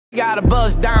Got a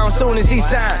buzz down soon as he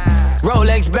signed.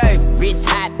 Rolex, babe. Wrist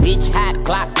hot, bitch hot,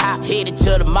 Glock hot. Headed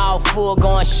to the mall, full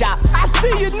going shop. I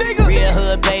see you, nigga. Real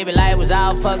hood, baby, like it was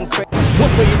all fucking crazy.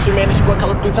 What's up, YouTube, man? It's your boy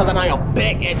Color 3 times, and I am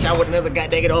back at y'all with another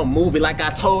goddamn movie. Like I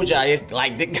told y'all, it's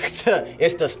like it's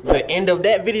the end of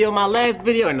that video, my last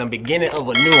video, and the beginning of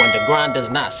a new one. The grind does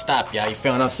not stop, y'all. You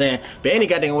feel what I'm saying? But any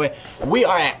goddamn way, we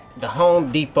are at the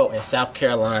Home Depot in South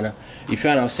Carolina. You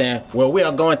feel what I'm saying? Well, we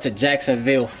are going to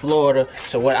Jacksonville, Florida.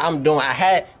 So what I'm doing, I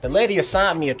had the lady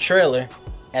assigned me a trailer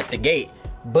at the gate.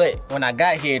 But when I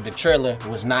got here, the trailer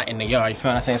was not in the yard, you feel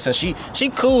what I'm saying? So she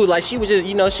cool, like she was just,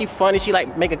 you know, she funny, she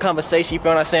like making conversation, you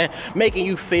feel what I'm saying? Making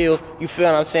you feel, you feel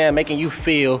what I'm saying? Making you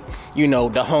feel, you know,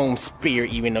 the home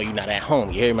spirit, even though you're not at home,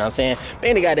 you hear me what I'm saying? But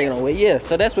any goddamn way, yeah,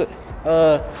 so that's what,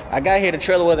 I got here, the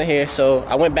trailer wasn't here, so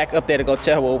I went back up there to go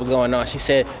tell her what was going on. She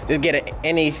said, just get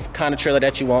any kind of trailer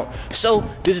that you want. So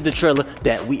this is the trailer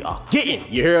that we are getting,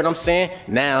 you hear what I'm saying?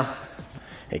 Now,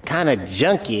 it kind of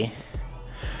junky,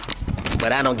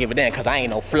 but I don't give a damn because I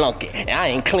ain't no flunky and I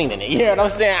ain't cleaning it. You hear what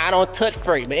I'm saying? I don't touch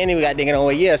freight. But anyway, goddamn it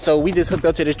on. Yeah, so we just hooked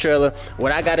up to the trailer.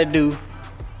 What I gotta do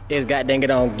is goddamn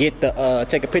it on, get the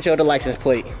take a picture of the license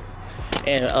plate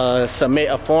and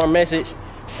submit a form message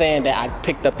saying that I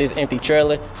picked up this empty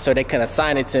trailer so they can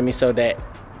assign it to me so that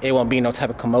it won't be no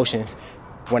type of commotions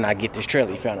when I get this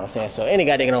trailer, you feel what I'm saying? So any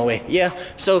goddamn no way, yeah.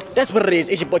 So that's what it is.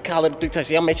 It's your boy Collar 3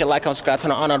 Touch. Y'all make sure you like, comment, subscribe,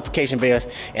 turn on all notification bells,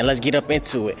 and let's get up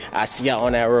into it. I'll see y'all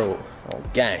on that road. Oh,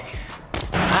 gang.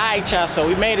 Alright, y'all, so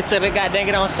we made it to the goddamn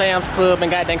it on Sam's Club in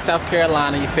goddamn South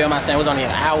Carolina, you feel what I'm saying? It was only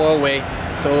an hour away.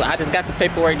 So I just got the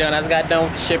paperwork done. I just got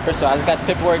done with the shipper, so I just got the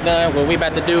paperwork done. What we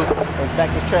about to do is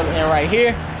back this trailer in right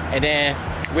here, and then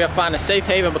we'll find a safe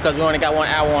haven because we only got 1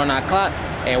 hour on our clock,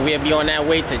 and we'll be on that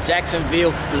way to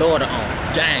Jacksonville, Florida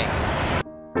on gang.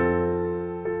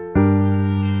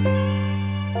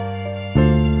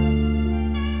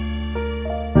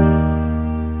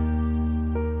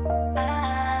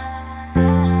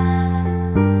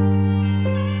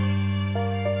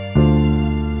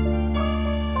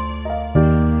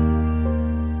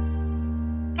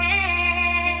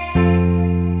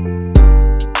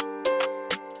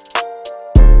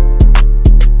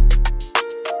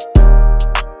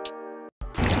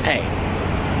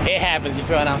 It happens, you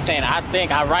feel what I'm saying? I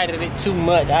think I righted it too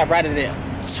much. I righted it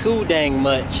too dang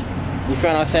much. You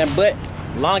feel what I'm saying? But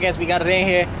long as we got it in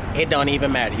here, it don't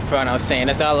even matter. You feel what I'm saying?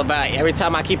 That's all about it. Every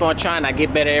time I keep on trying, I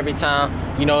get better every time.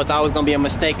 You know, it's always gonna be a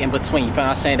mistake in between. You feel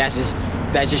what I'm saying? That's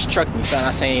just trucking. You feel what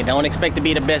I'm saying? Don't expect to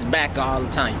be the best backer all the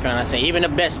time. You feel what I'm saying? Even the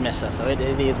best mess up. So it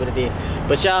is what it is.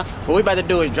 But y'all, what we about to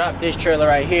do is drop this trailer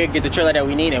right here, get the trailer that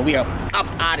we need, and we are up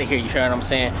out of here. You feel what I'm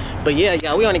saying? But yeah,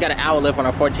 y'all, we only got an hour left on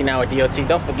our 14-hour DOT.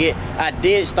 Don't forget, I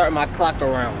did start my clock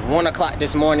around 1 o'clock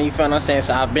this morning. You feel what I'm saying?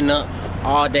 So I've been up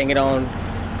all dang it on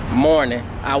morning.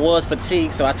 I was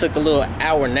fatigued, so I took a little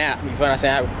hour nap. You feel what I'm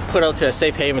saying? I put up to a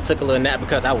safe haven, took a little nap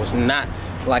because I was not,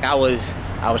 like I was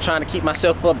trying to keep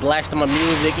myself up, blasting my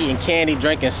music, eating candy,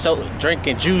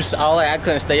 drinking juice, all that. I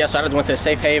couldn't stay up, so I just went to a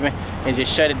safe haven and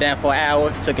just shut it down for an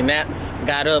hour, took a nap,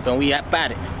 got up, and we up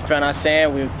at it. You feel what I'm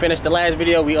saying? We finished the last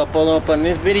video, we up on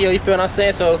this video, you feel what I'm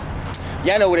saying? So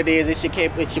y'all know what it is. It's your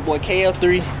boy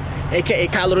KL3, aka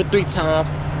Collar 3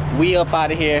 times. We up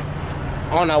out of here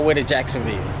on our way to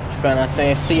Jacksonville. You feel what I'm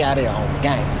saying? See y'all there on the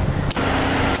game.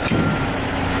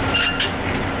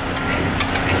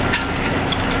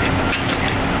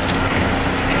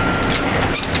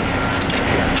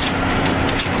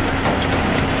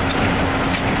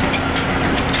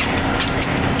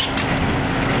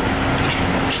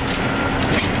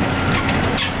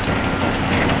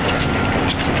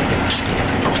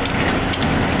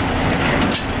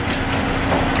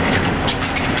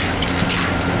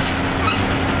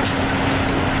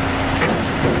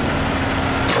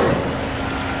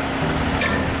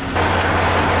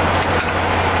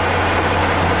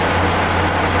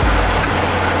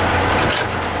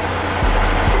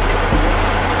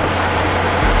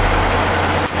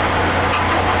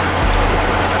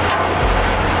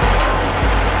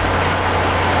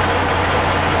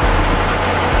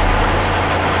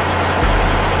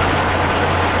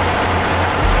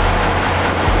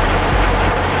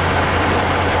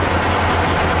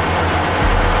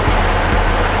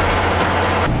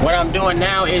 What I'm doing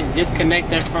now is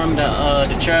disconnecting from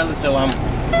the trailer, so I'm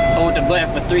holding the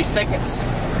button for 3 seconds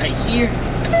right here.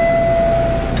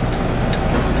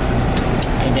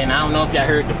 And then I don't know if y'all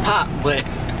heard the pop, but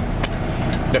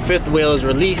the 5th wheel is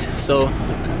released, so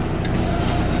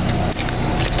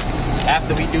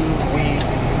after we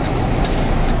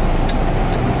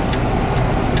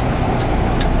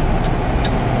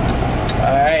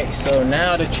Alright, so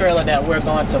now the trailer that we're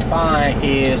going to find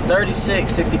is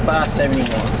 366571.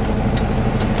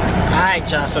 Alright,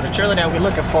 y'all, so the trailer that we're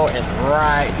looking for is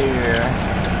right here.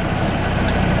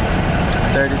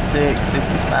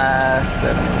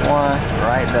 366571,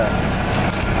 right there.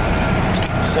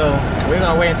 So we're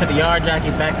gonna wait until the yard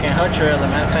jockey back in her trailer.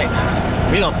 Matter of fact,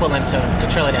 we're gonna pull into the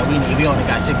trailer that we need. We only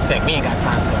got 60 seconds. We ain't got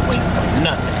time to waste for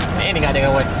nothing. Any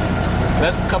goddamn way.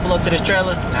 Let's couple up to this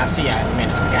trailer, and I'll see y'all in a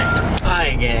minute, okay?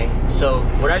 Alright, gang. So,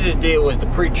 what I just did was the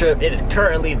pre-trip. It is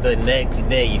currently the next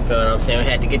day, you feel what I'm saying? We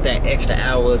had to get that extra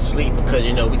hour of sleep because,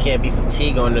 you know, we can't be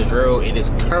fatigued on this road. It is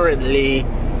currently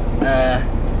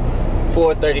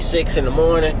 4:36 in the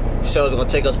morning. So, it's gonna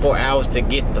take us 4 hours to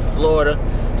get to Florida.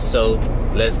 So,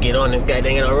 let's get on this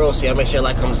goddamn road. So, y'all make sure you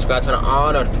like, comment, subscribe, turn on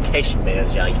all notification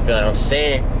bells, y'all. You feel what I'm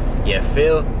saying? You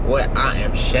feel what I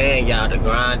am saying, y'all? The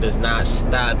grind does not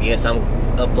stop. Yes, I'm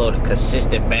uploading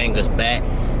consistent bangers back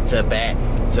to back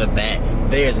to back.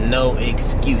 There's no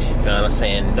excuse, you feel what I'm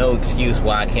saying? No excuse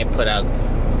why I can't try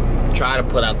to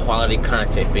put out quality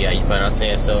content for y'all, you feel what I'm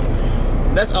saying? So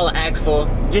that's all I ask for.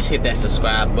 Just hit that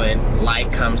subscribe button,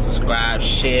 like, comment, subscribe,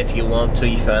 share if you want to,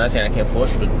 you feel what I'm saying? I can't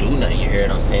force you to do nothing, you hear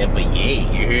what I'm saying? But yeah,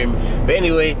 you hear me? But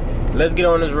anyway, let's get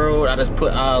on this road. I just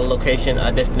put our location,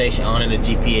 our destination on in the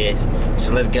GPS.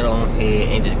 So let's get on here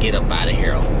and just get up out of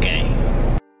here, okay?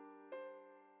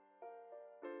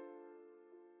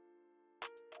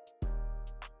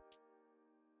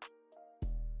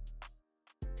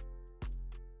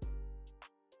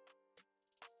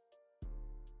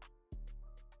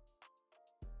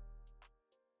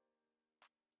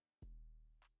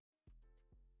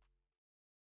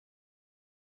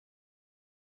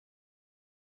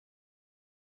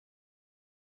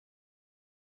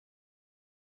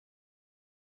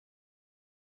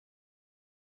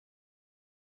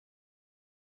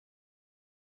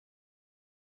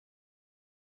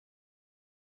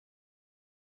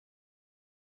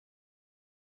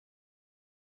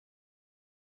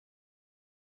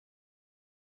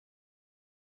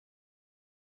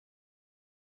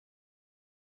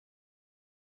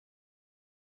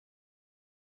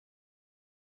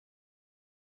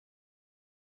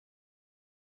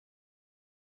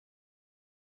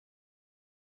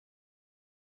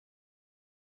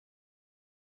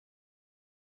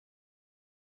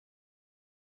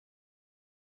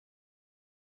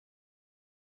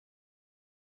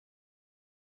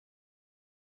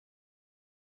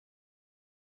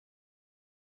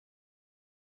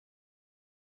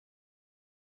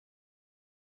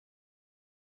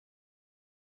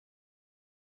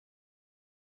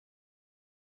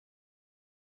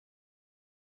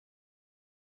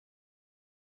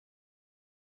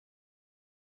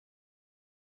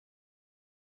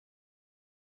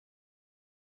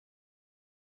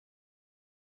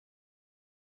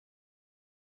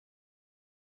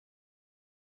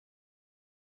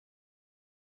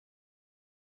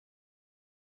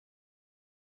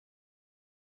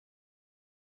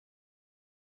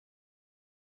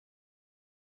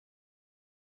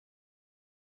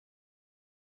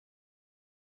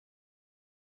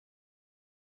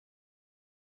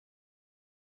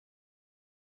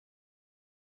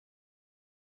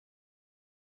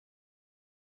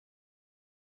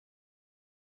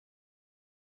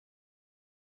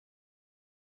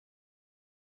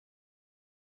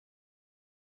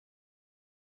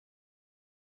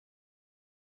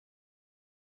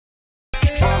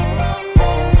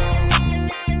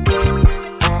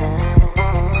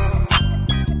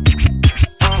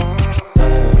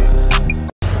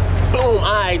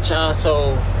 Y'all,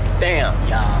 so damn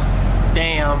y'all,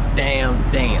 damn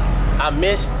I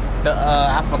missed the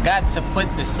I forgot to put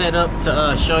the setup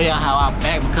to show y'all how I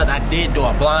back, because I did do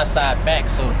a blindside back,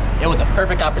 so it was a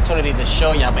perfect opportunity to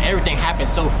show y'all, but everything happened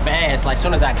so fast. Like, as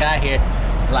soon as I got here,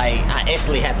 like, I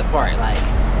instantly had to park. Like,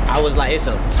 I was like, it's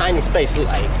a tiny space,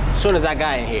 like, as soon as I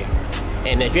got in here.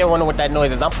 And if you ever wonder what that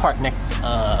noise is, I'm parked next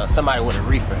to somebody with a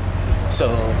reefer. So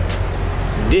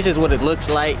this is what it looks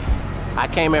like. I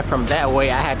came in from that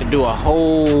way. I had to do a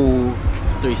whole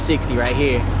 360 right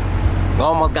here.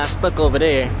 Almost got stuck over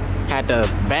there. Had to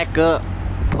back up,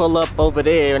 pull up over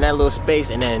there in that little space,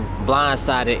 and then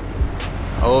blindsided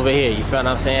over here. You feel what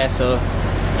I'm saying? So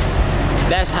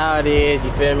that's how it is,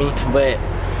 you feel me? But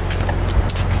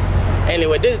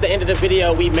anyway, this is the end of the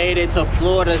video. We made it to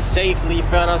Florida safely, you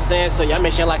feel what I'm saying? So y'all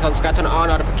make sure you like, subscribe, turn on all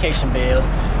notification bells.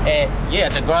 And yeah,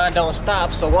 the grind don't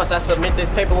stop. So once I submit this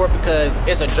paperwork, because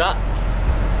it's a drop,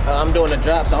 I'm doing a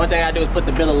drop, so the only thing I do is put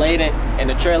the bill of lading in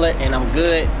the trailer and I'm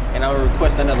good, and I'll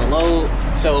request another load.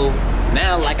 So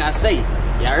now, like I say,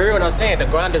 Y'all heard what I'm saying? The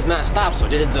grind does not stop. So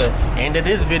this is the end of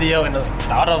this video and the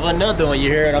start of another one. You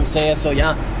hear what I'm saying? So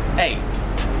y'all, hey,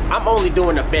 I'm only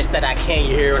doing the best that I can.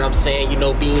 You hear what I'm saying? You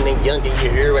know, being a youngin', you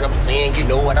hear what I'm saying? You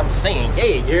know what I'm saying? Yeah,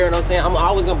 you hear what I'm saying? I'm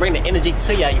always gonna bring the energy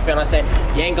to y'all. You feel what I'm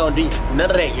saying? You ain't gonna do none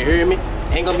of that. You hear me?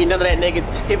 Ain't gonna be none of that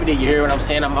negativity. You hear what I'm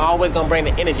saying? I'm always gonna bring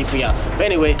the energy for y'all. But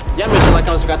anyway, y'all make sure like,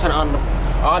 comment, subscribe, turn on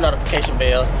all notification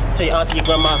bells. Tell your auntie, your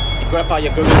grandma, your grandpa,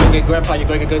 your great-great-grandpa, your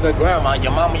great-great-great-grandma,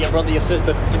 your mama, your brother, your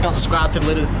sister to come subscribe to the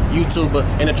little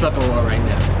YouTuber in the trucking world right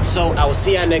now. So I will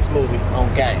see y'all next movie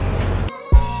on Gang.